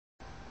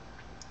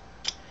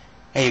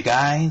Hey you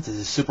guys, this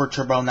is Super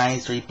Turbo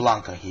 93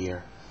 Blanca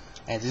here,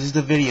 and this is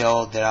the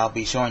video that I'll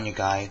be showing you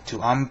guys to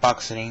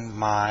unboxing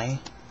my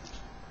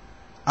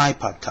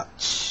iPod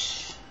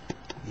Touch.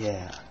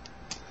 Yeah,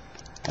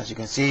 as you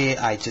can see,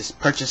 I just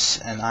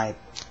purchased I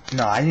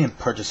didn't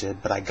purchase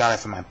it, but I got it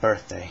for my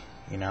birthday,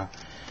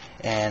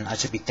 and I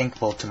should be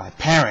thankful to my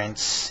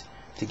parents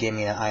to give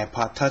me an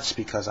iPod Touch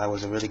because I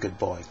was a really good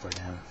boy for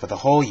them for the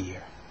whole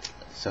year.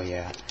 So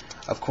yeah.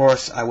 Of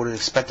course, I would have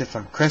expected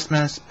from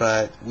Christmas,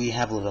 but we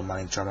have a little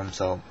money trouble,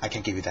 so I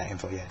can't give you that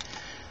info yet.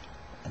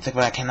 In fact,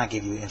 I cannot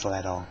give you info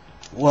at all.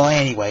 Well,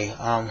 anyway,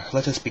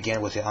 let's just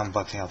begin with the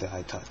unboxing of the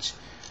iTouch.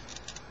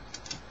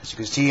 As you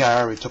can see,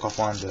 I already took off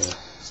one of the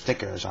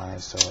stickers on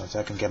it, so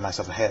I can get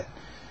myself ahead.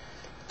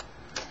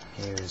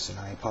 Here's an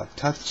iPod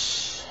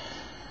Touch.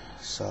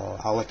 So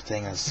I'll let the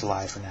thing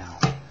slide for now.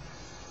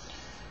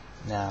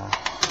 Now,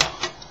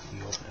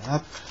 you open it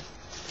up,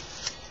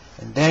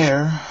 and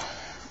there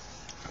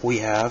we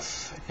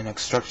have an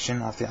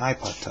instruction of the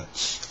iPod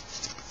Touch,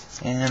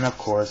 and of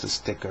course a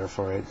sticker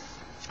for it,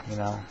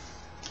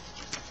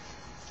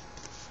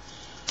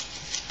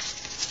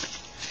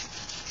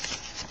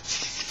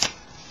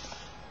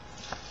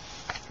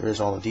 Here's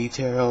all the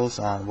details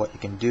on what you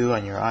can do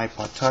on your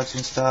iPod Touch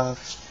and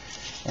stuff,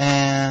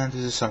 and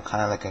this is some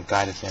kind of like a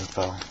guided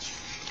info.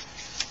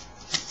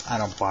 I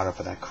don't bother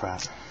for that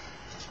crap.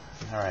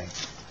 Alright,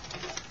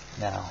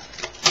 now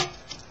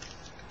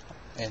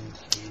and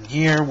in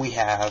here we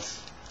have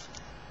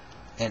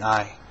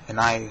headphones,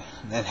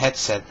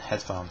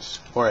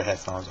 or a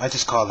headphones. I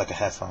just call it like a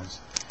headphones.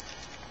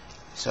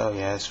 So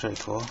yeah, it's pretty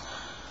cool.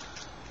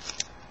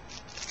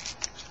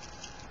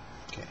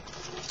 Okay.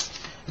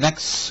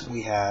 Next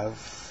we have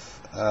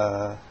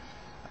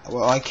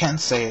well, I can't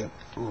say it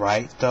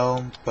right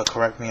though, but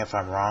correct me if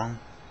I'm wrong.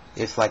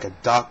 It's like a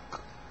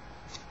duck,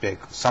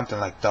 something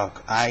like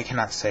duck. I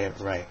cannot say it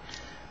right.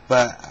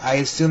 But I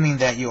assuming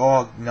that you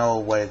all know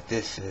what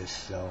this is,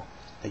 so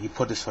that you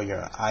put this for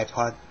your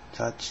iPod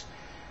Touch.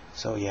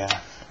 So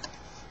yeah.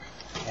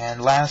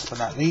 And last but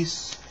not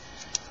least,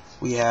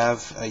 we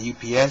have a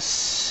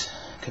UPS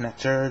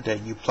connector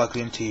that you plug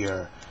into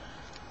your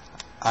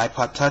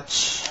iPod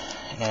Touch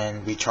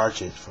and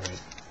recharge it for it.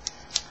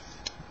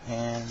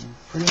 And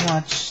pretty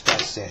much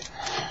that's it.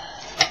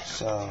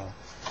 So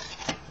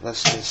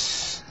let's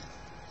just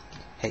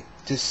take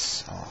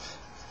this off.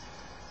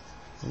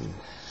 Ooh.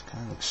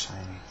 Kind of looks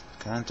shiny,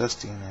 kind of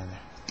dusty in there.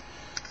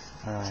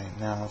 Alright,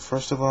 now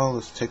first of all,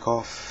 let's take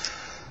off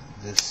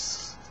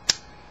this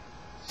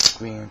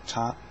screen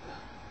top.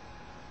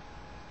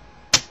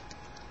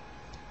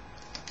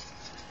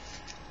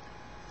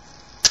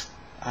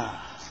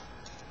 Alright,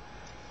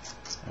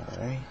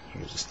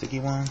 here's a sticky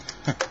one.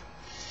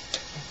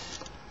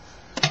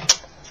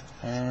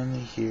 And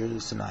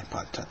here's an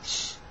iPod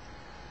Touch.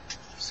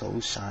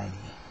 So shiny.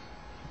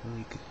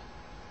 Really good.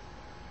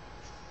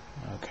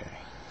 Okay.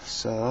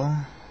 So,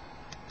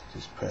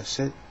 just press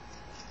it,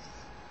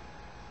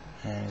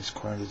 and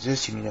according to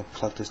this, you need to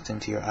plug this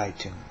into your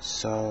iTunes.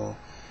 So,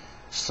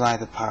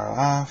 slide the power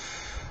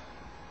off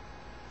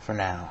for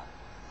now.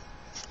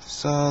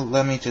 So,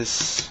 let me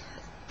just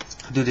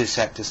do this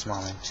at this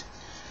moment.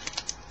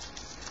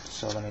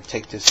 So, let me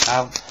take this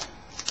out.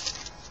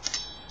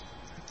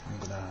 I'm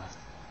gonna,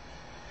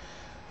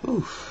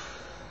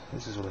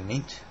 this is really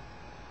neat.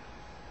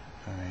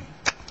 Alright,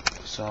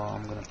 so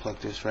I'm gonna plug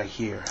this right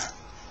here.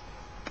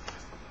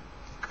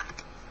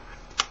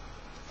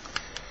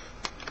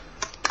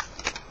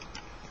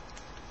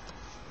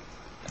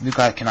 You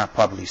guys cannot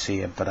probably see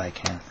it, but I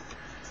can.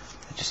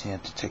 I just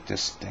need to take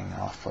this thing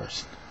off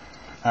first.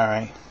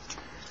 Alright.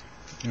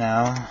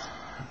 Now,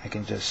 I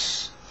can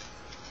just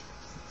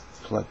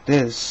plug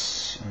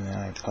this in the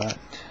iPod.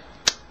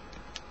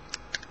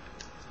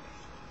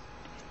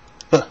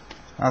 But,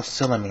 I'll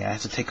still let me. I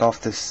have to take off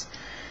this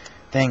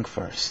thing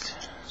first.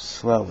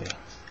 Slowly.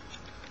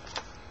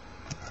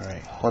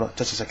 Alright, hold on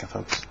just a second,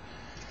 folks.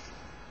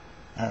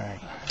 Alright.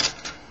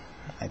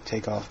 I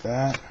take off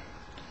that.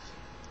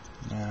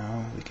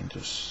 Now we can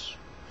just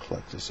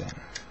plug this in.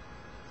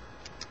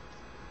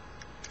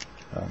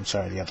 Oh, I'm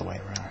sorry, the other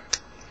way around.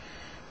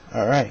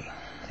 Alright,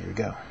 here we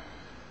go.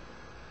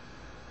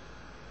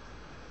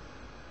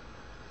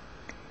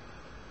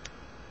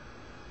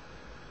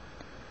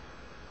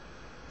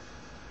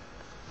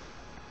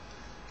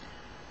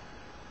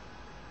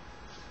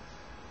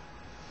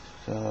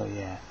 So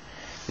yeah,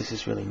 this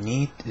is really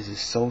neat. This is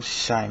so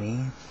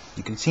shiny.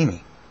 You can see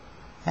me.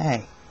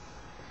 Hey.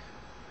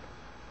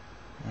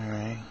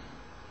 Alright.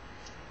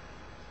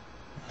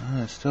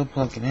 It's still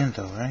plugging in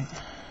though, right?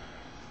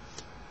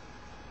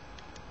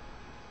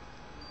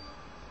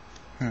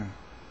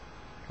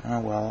 Oh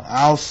well,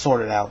 I'll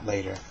sort it out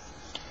later.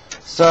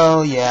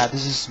 So yeah,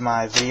 this is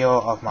my video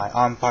of my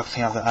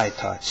unboxing of the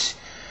iTouch.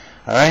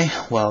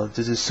 Alright, well,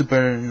 this is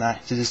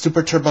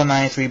Super Turbo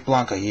 93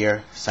 Blanca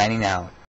here, signing out.